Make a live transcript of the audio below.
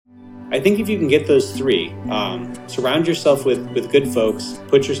I think if you can get those three, surround yourself with good folks,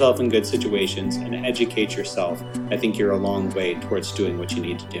 put yourself in good situations, and educate yourself, I think you're a long way towards doing what you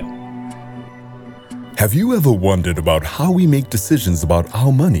need to do. Have you ever wondered about how we make decisions about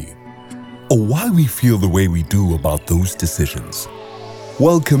our money? Or why we feel the way we do about those decisions?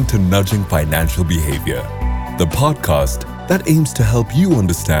 Welcome to Nudging Financial Behavior, the podcast that aims to help you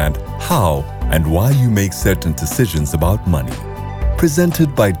understand how and why you make certain decisions about money.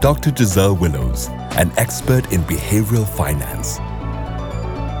 Presented by Dr. Giselle Willows, an expert in behavioral finance.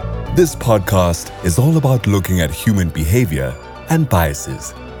 This podcast is all about looking at human behavior and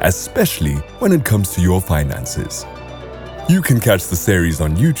biases, especially when it comes to your finances. You can catch the series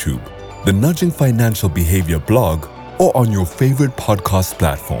on YouTube, the Nudging Financial Behavior blog, or on your favorite podcast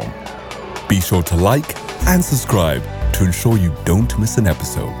platform. Be sure to like and subscribe to ensure you don't miss an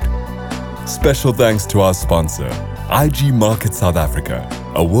episode. Special thanks to our sponsor, IG Market South Africa,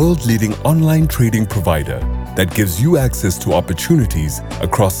 a world-leading online trading provider that gives you access to opportunities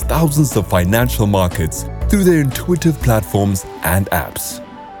across thousands of financial markets through their intuitive platforms and apps.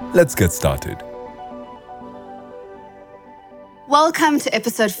 Let's get started. Welcome to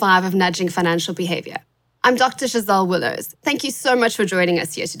episode 5 of Nudging Financial Behavior. I'm Dr. Giselle Willows. Thank you so much for joining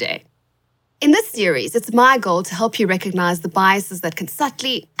us here today. In this series, it's my goal to help you recognize the biases that can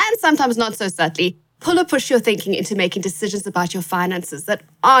subtly, and sometimes not so subtly, pull or push your thinking into making decisions about your finances that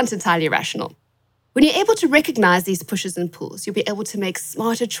aren't entirely rational. When you're able to recognize these pushes and pulls, you'll be able to make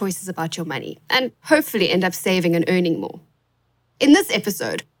smarter choices about your money and hopefully end up saving and earning more. In this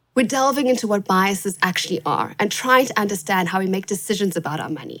episode, we're delving into what biases actually are and trying to understand how we make decisions about our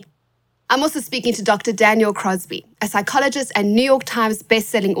money. I'm also speaking to Dr. Daniel Crosby, a psychologist and New York Times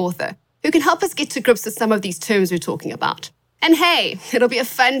best-selling author, who can help us get to grips with some of these terms we're talking about. And hey, it'll be a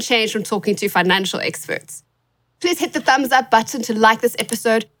fun change from talking to financial experts. Please hit the thumbs up button to like this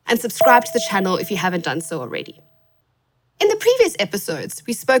episode and subscribe to the channel if you haven't done so already. In the previous episodes,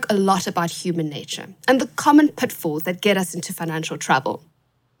 we spoke a lot about human nature and the common pitfalls that get us into financial trouble.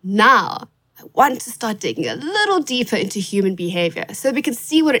 Now, I want to start digging a little deeper into human behavior so we can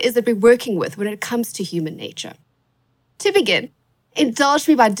see what it is that we're working with when it comes to human nature. To begin, indulge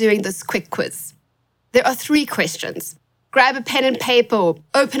me by doing this quick quiz. There are 3 questions. Grab a pen and paper or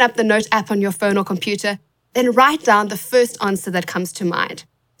open up the note app on your phone or computer, then write down the first answer that comes to mind.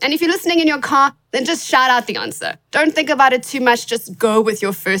 And if you're listening in your car, then just shout out the answer. Don't think about it too much, just go with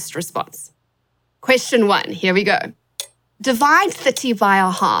your first response. Question 1, here we go. Divide 30 by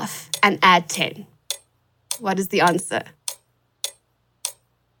a half and add 10. What is the answer?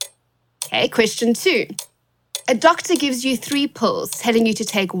 Okay, question 2. A doctor gives you 3 pills, telling you to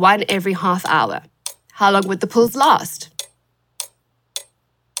take 1 every half hour. How long would the pills last?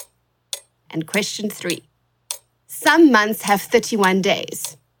 And question 3. Some months have 31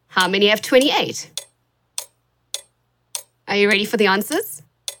 days. How many have 28? Are you ready for the answers?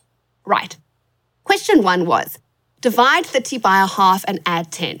 Right. Question 1 was, divide 30 by a half and add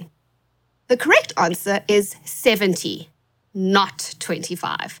 10. The correct answer is 70, not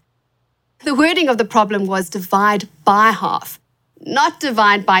 25. The wording of the problem was divide by half, not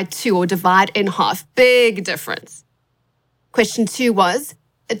divide by 2 or divide in half. Big difference. Question 2 was,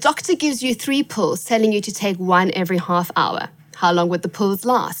 a doctor gives you 3 pills telling you to take 1 every half hour. How long would the pills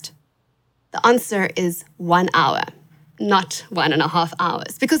last? The answer is 1 hour, not 1.5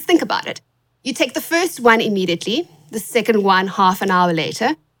 hours. Because think about it. You take the first one immediately, the second one half an hour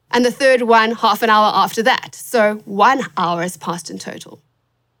later, and the third one half an hour after that. So 1 hour has passed in total.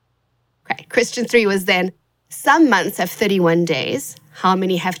 Okay, question 3 was then, some months have 31 days. How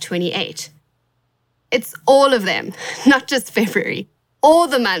many have 28? It's all of them, not just February. All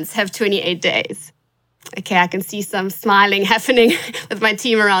the months have 28 days. Okay, I can see some smiling happening with my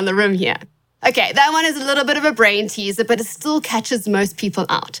team around the room here. Okay, that one is a little bit of a brain teaser, but it still catches most people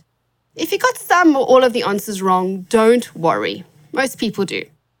out. If you got some or all of the answers wrong, don't worry. Most people do.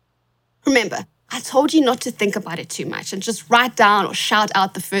 Remember, I told you not to think about it too much and just write down or shout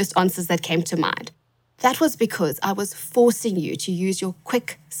out the first answers that came to mind. That was because I was forcing you to use your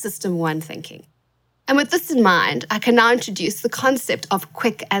quick System 1 thinking. And with this in mind, I can now introduce the concept of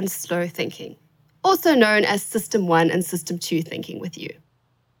quick and slow thinking, also known as System 1 and System 2 thinking with you.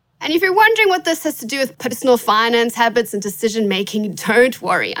 And if you're wondering what this has to do with personal finance habits and decision-making, don't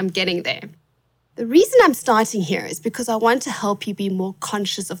worry, I'm getting there. The reason I'm starting here is because I want to help you be more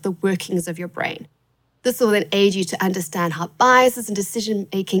conscious of the workings of your brain. This will then aid you to understand how biases and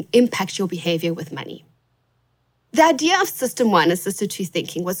decision-making impact your behavior with money. The idea of System 1 and System 2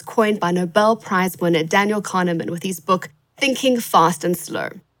 thinking was coined by Nobel Prize winner Daniel Kahneman with his book, Thinking Fast and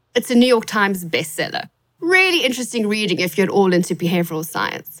Slow. It's a New York Times bestseller. Really interesting reading if you're at all into behavioral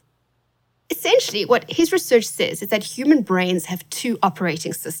science. Essentially, what his research says is that human brains have two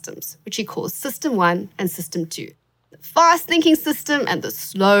operating systems, which he calls System 1 and System 2. The fast-thinking system and the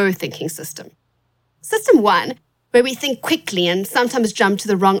slow-thinking system. System 1, where we think quickly and sometimes jump to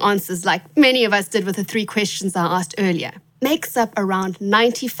the wrong answers like many of us did with the 3 questions I asked earlier, makes up around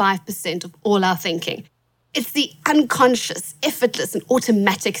 95% of all our thinking. It's the unconscious, effortless, and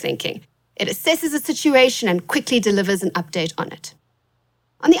automatic thinking. It assesses a situation and quickly delivers an update on it.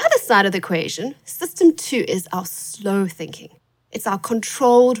 On the other side of the equation, System 2 is our slow thinking. It's our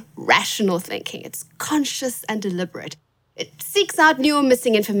controlled, rational thinking. It's conscious and deliberate. It seeks out new or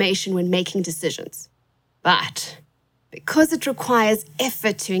missing information when making decisions. But because it requires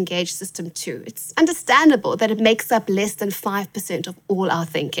effort to engage System 2, it's understandable that it makes up less than 5% of all our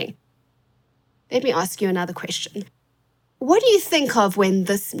thinking. Let me ask you another question. What do you think of when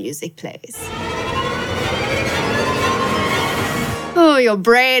this music plays? Oh, your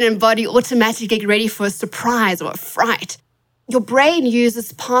brain and body automatically get ready for a surprise or a fright. Your brain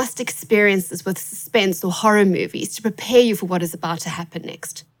uses past experiences with suspense or horror movies to prepare you for what is about to happen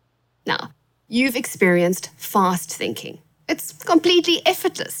next. Now, you've experienced fast thinking. It's completely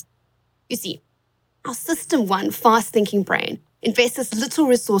effortless. You see, our System 1 fast-thinking brain invests as little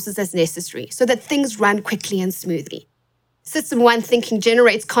resources as necessary so that things run quickly and smoothly. System 1 thinking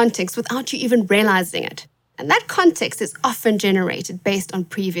generates context without you even realizing it. And that context is often generated based on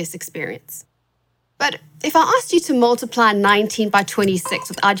previous experience. But if I asked you to multiply 19 by 26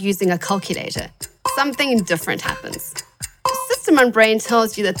 without using a calculator, something different happens. The System 1 brain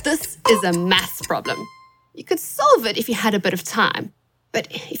tells you that this is a maths problem. You could solve it if you had a bit of time. But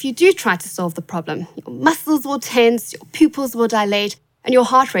if you do try to solve the problem, your muscles will tense, your pupils will dilate, and your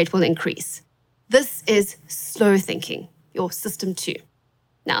heart rate will increase. This is slow thinking, your System 2.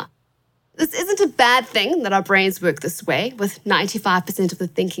 Now, this isn't a bad thing that our brains work this way, with 95% of the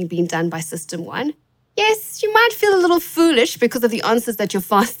thinking being done by System 1. Yes, you might feel a little foolish because of the answers that your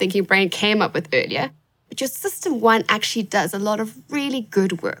fast-thinking brain came up with earlier, but your System 1 actually does a lot of really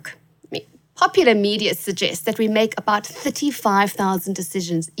good work. Popular media suggests that we make about 35,000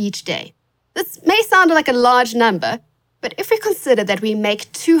 decisions each day. This may sound like a large number, but if we consider that we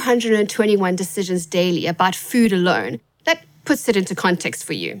make 221 decisions daily about food alone, that puts it into context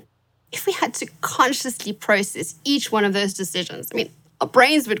for you. If we had to consciously process each one of those decisions, our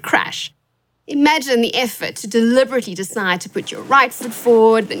brains would crash. Imagine the effort to deliberately decide to put your right foot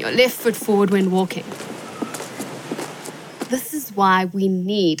forward, then your left foot forward when walking. This is why we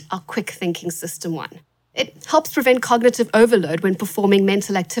need our quick-thinking System 1. It helps prevent cognitive overload when performing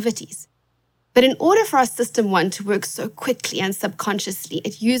mental activities. But in order for our System 1 to work so quickly and subconsciously,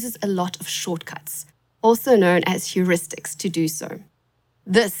 it uses a lot of shortcuts, also known as heuristics, to do so.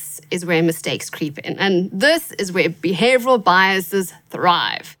 This is where mistakes creep in, and this is where behavioral biases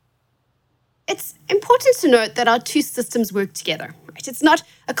thrive. It's important to note that our two systems work together, right? It's not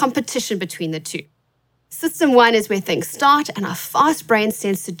a competition between the two. System 1 is where things start, and our fast brain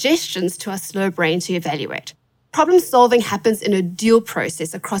sends suggestions to our slow brain to evaluate. Problem solving happens in a dual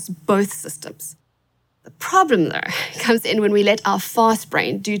process across both systems. The problem, though, comes in when we let our fast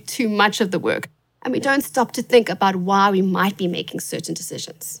brain do too much of the work, and we don't stop to think about why we might be making certain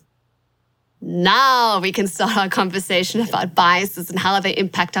decisions. Now we can start our conversation about biases and how they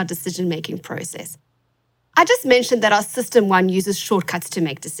impact our decision-making process. I just mentioned that our System 1 uses shortcuts to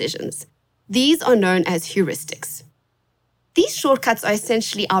make decisions. These are known as heuristics. These shortcuts are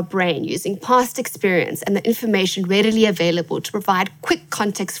essentially our brain using past experience and the information readily available to provide quick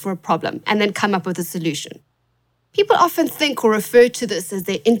context for a problem and then come up with a solution. People often think or refer to this as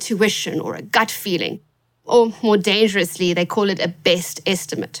their intuition or a gut feeling, or more dangerously, they call it a best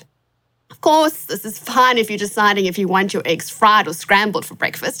estimate. Of course, this is fine if you're deciding if you want your eggs fried or scrambled for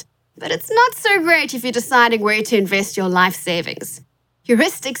breakfast, but it's not so great if you're deciding where to invest your life savings.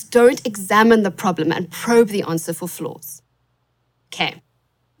 Heuristics don't examine the problem and probe the answer for flaws. Okay,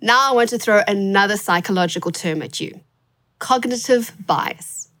 now I want to throw another psychological term at you: cognitive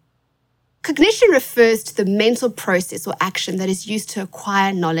bias. Cognition refers to the mental process or action that is used to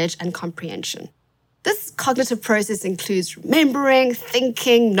acquire knowledge and comprehension. This cognitive process includes remembering,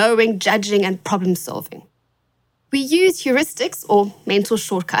 thinking, knowing, judging, and problem solving. We use heuristics or mental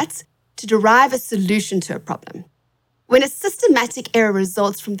shortcuts to derive a solution to a problem. When a systematic error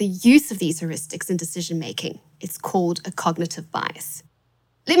results from the use of these heuristics in decision-making, it's called a cognitive bias.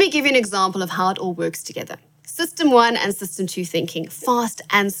 Let me give you an example of how it all works together. System 1 and System 2 thinking, fast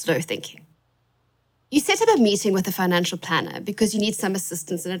and slow thinking. You set up a meeting with a financial planner because you need some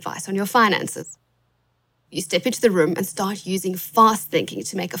assistance and advice on your finances. You step into the room and start using fast thinking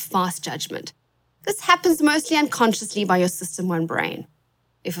to make a fast judgment. This happens mostly unconsciously by your System 1 brain.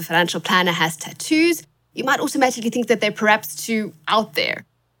 If a financial planner has tattoos, you might automatically think that they're perhaps too out there.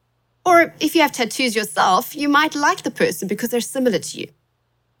 Or if you have tattoos yourself, you might like the person because they're similar to you.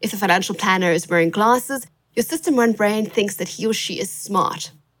 If the financial planner is wearing glasses, your System 1 brain thinks that he or she is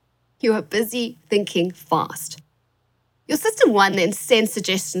smart. You are busy thinking fast. Your System 1 then sends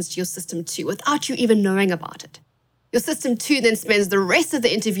suggestions to your System 2 without you even knowing about it. Your System 2 then spends the rest of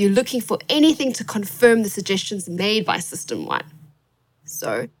the interview looking for anything to confirm the suggestions made by System 1.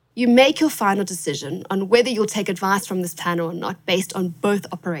 So, you make your final decision on whether you'll take advice from this planner or not based on both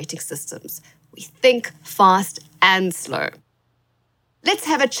operating systems. We think fast and slow. Let's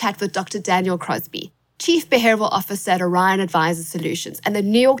have a chat with Dr. Daniel Crosby, Chief Behavioral Officer at Orion Advisor Solutions and the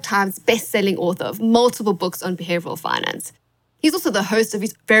New York Times best-selling author of multiple books on behavioral finance. He's also the host of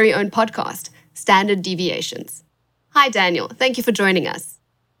his very own podcast, Standard Deviations. Hi, Daniel. Thank you for joining us.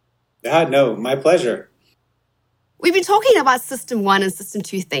 No, my pleasure. We've been talking about System 1 and System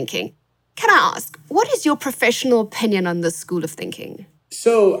 2 thinking. Can I ask, what is your professional opinion on this school of thinking?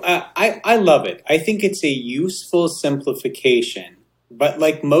 So I love it. I think it's a useful simplification. But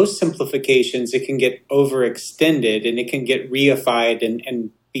like most simplifications, it can get overextended and it can get reified and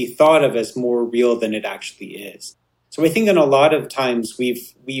be thought of as more real than it actually is. So I think in a lot of times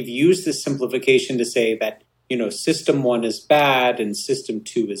we've used this simplification to say that, System 1 is bad and System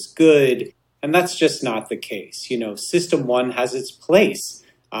 2 is good. And that's just not the case. System 1 has its place.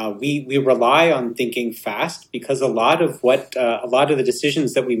 We rely on thinking fast because a lot of the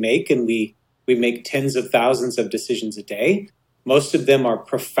decisions that we make, and we make tens of thousands of decisions a day, most of them are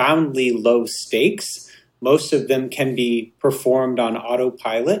profoundly low stakes. Most of them can be performed on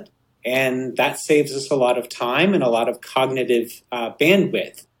autopilot, and that saves us a lot of time and a lot of cognitive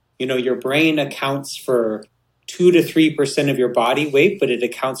bandwidth. Your brain accounts for 2 to 3% of your body weight, but it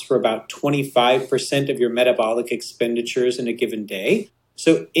accounts for about 25% of your metabolic expenditures in a given day.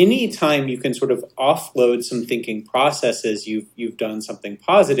 So anytime you can sort of offload some thinking processes, you've done something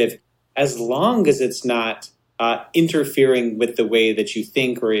positive, as long as it's not interfering with the way that you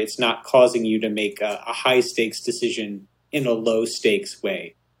think, or it's not causing you to make a high-stakes decision in a low-stakes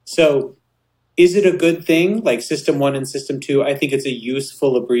way. So is it a good thing, like System 1 and System 2? I think it's a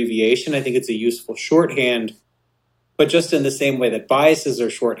useful abbreviation. I think it's a useful shorthand. But just in the same way that biases are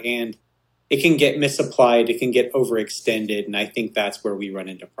shorthand, it can get misapplied, it can get overextended, and I think that's where we run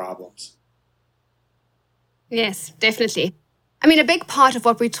into problems. Yes, definitely. A big part of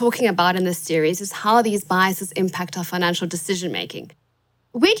what we're talking about in this series is how these biases impact our financial decision-making.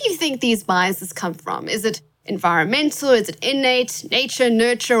 Where do you think these biases come from? Is it environmental? Is it innate, nature,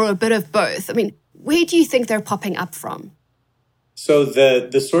 nurture, or a bit of both? Where do you think they're popping up from? So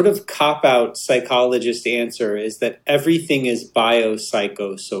the sort of cop-out psychologist answer is that everything is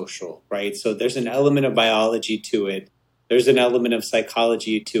biopsychosocial, right? So there's an element of biology to it, there's an element of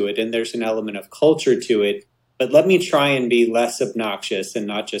psychology to it, and there's an element of culture to it. But let me try and be less obnoxious and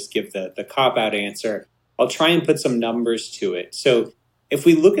not just give the cop-out answer. I'll try and put some numbers to it. So if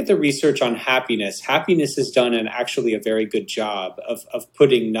we look at the research on happiness has done actually a very good job of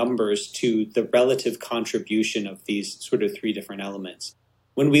putting numbers to the relative contribution of these sort of three different elements.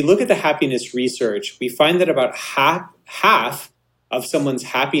 When we look at the happiness research, we find that about half of someone's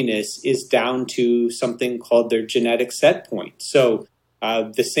happiness is down to something called their genetic set point. So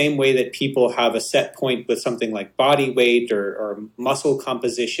the same way that people have a set point with something like body weight or muscle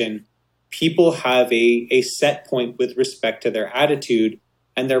composition, people have a set point with respect to their attitude,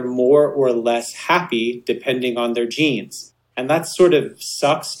 and they're more or less happy depending on their genes. And that sort of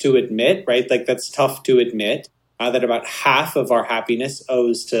sucks to admit, right? Like that's tough to admit that about half of our happiness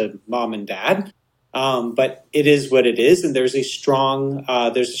owes to mom and dad. But it is what it is, and there's a strong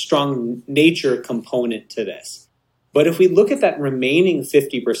nature component to this. But if we look at that remaining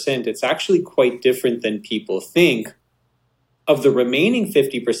 50%, it's actually quite different than people think. Of the remaining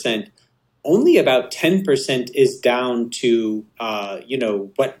 50%, only about 10% is down to,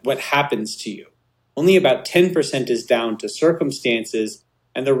 what happens to you. Only about 10% is down to circumstances,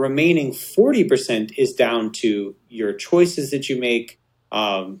 and the remaining 40% is down to your choices that you make,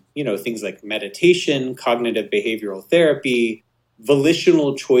 things like meditation, cognitive behavioral therapy,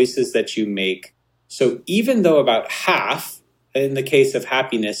 volitional choices that you make. So even though about half, in the case of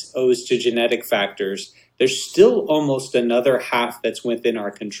happiness, owes to genetic factors, there's still almost another half that's within our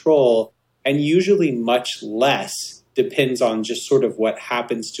control, and usually much less depends on just sort of what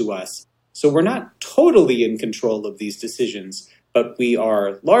happens to us. So we're not totally in control of these decisions, but we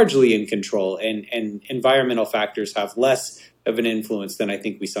are largely in control, and environmental factors have less of an influence than I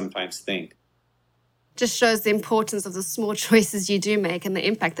think we sometimes think. Just shows the importance of the small choices you do make and the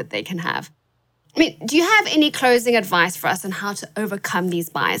impact that they can have. I mean, do you have any closing advice for us on how to overcome these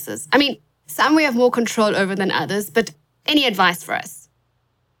biases? I mean, some we have more control over than others, but any advice for us?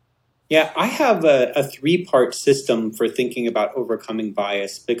 Yeah, I have a three-part system for thinking about overcoming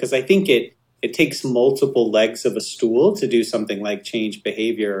bias because I think it takes multiple legs of a stool to do something like change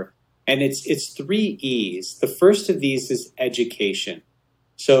behavior. And it's 3 E's. The first of these is education.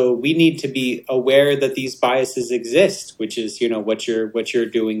 So we need to be aware that these biases exist, which is, what you're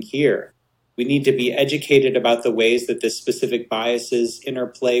doing here. We need to be educated about the ways that this specific biases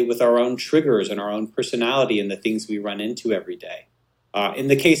interplay with our own triggers and our own personality and the things we run into every day. In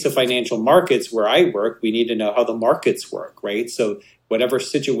the case of financial markets where I work, we need to know how the markets work, right? So whatever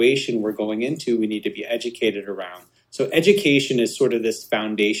situation we're going into, we need to be educated around. So education is sort of this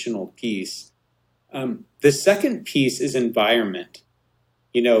foundational piece. The second piece is environment.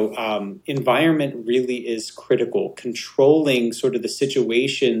 Environment really is critical, controlling sort of the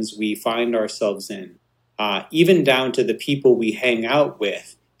situations we find ourselves in, even down to the people we hang out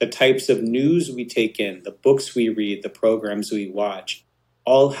with. The types of news we take in, the books we read, the programs we watch,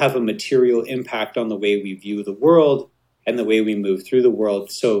 all have a material impact on the way we view the world and the way we move through the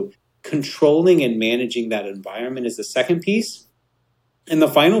world. So controlling and managing that environment is the second piece. And the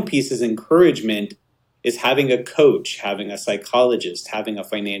final piece is encouragement, is having a coach, having a psychologist, having a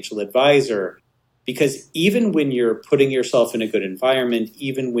financial advisor. Because even when you're putting yourself in a good environment,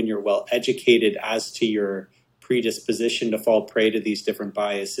 even when you're well educated as to your predisposition to fall prey to these different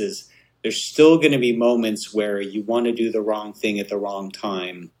biases, there's still going to be moments where you want to do the wrong thing at the wrong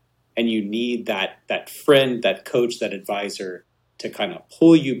time. And you need that friend, that coach, that advisor to kind of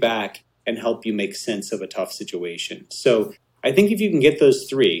pull you back and help you make sense of a tough situation. So I think if you can get those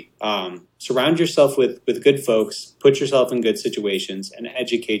 3, surround yourself with good folks, put yourself in good situations, and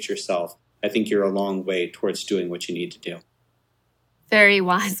educate yourself, I think you're a long way towards doing what you need to do. Very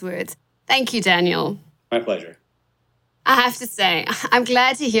wise words. Thank you, Daniel. My pleasure. I have to say, I'm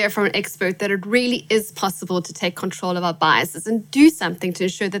glad to hear from an expert that it really is possible to take control of our biases and do something to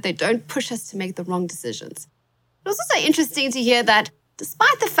ensure that they don't push us to make the wrong decisions. It was also interesting to hear that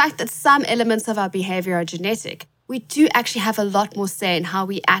despite the fact that some elements of our behavior are genetic, we do actually have a lot more say in how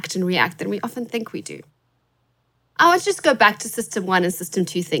we act and react than we often think we do. I want to just go back to System 1 and System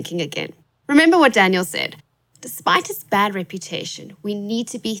 2 thinking again. Remember what Daniel said. Despite its bad reputation, we need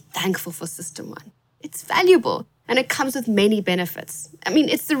to be thankful for System 1. It's valuable. And it comes with many benefits. I mean,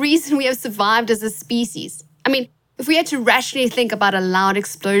 it's the reason we have survived as a species. I mean, if we had to rationally think about a loud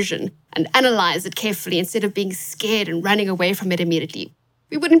explosion and analyze it carefully instead of being scared and running away from it immediately,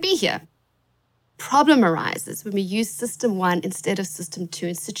 we wouldn't be here. Problem arises when we use System 1 instead of System 2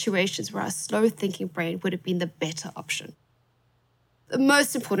 in situations where our slow-thinking brain would have been the better option. The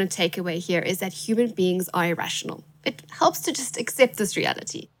most important takeaway here is that human beings are irrational. It helps to just accept this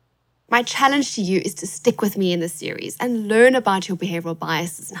reality. My challenge to you is to stick with me in this series and learn about your behavioral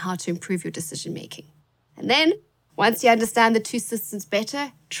biases and how to improve your decision-making. And then, once you understand the 2 systems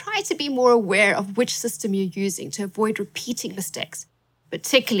better, try to be more aware of which system you're using to avoid repeating mistakes,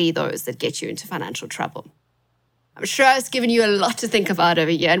 particularly those that get you into financial trouble. I'm sure I've given you a lot to think about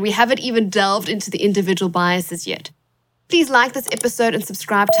over here, and we haven't even delved into the individual biases yet. Please like this episode and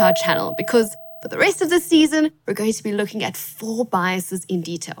subscribe to our channel because for the rest of this season, we're going to be looking at 4 biases in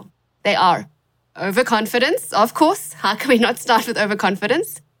detail. They are overconfidence, of course. How can we not start with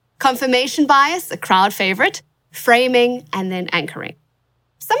overconfidence? Confirmation bias, a crowd favorite, framing, and then anchoring.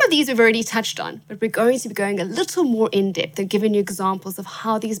 Some of these we've already touched on, but we're going to be going a little more in-depth and giving you examples of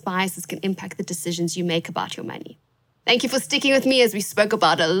how these biases can impact the decisions you make about your money. Thank you for sticking with me as we spoke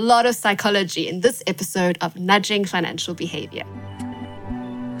about a lot of psychology in this episode of Nudging Financial Behavior.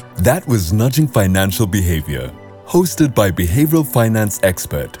 That was Nudging Financial Behavior, hosted by behavioral finance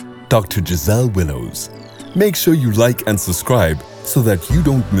expert Dr. Giselle Willows. Make sure you like and subscribe so that you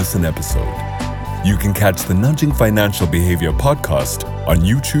don't miss an episode. You can catch the Nudging Financial Behavior podcast on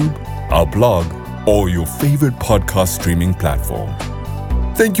YouTube, our blog, or your favorite podcast streaming platform.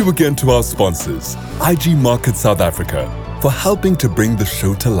 Thank you again to our sponsors, IG Market South Africa, for helping to bring the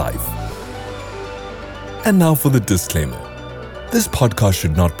show to life. And now for the disclaimer. This podcast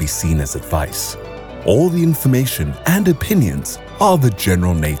should not be seen as advice. All the information and opinions are of a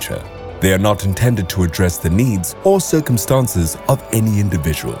general nature. They are not intended to address the needs or circumstances of any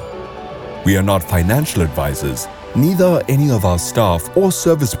individual. We are not financial advisors, neither are any of our staff or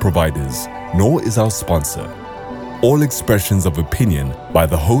service providers, nor is our sponsor. All expressions of opinion by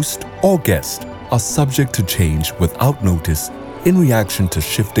the host or guest are subject to change without notice in reaction to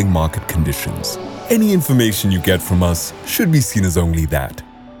shifting market conditions. Any information you get from us should be seen as only that,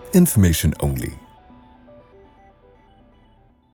 information only.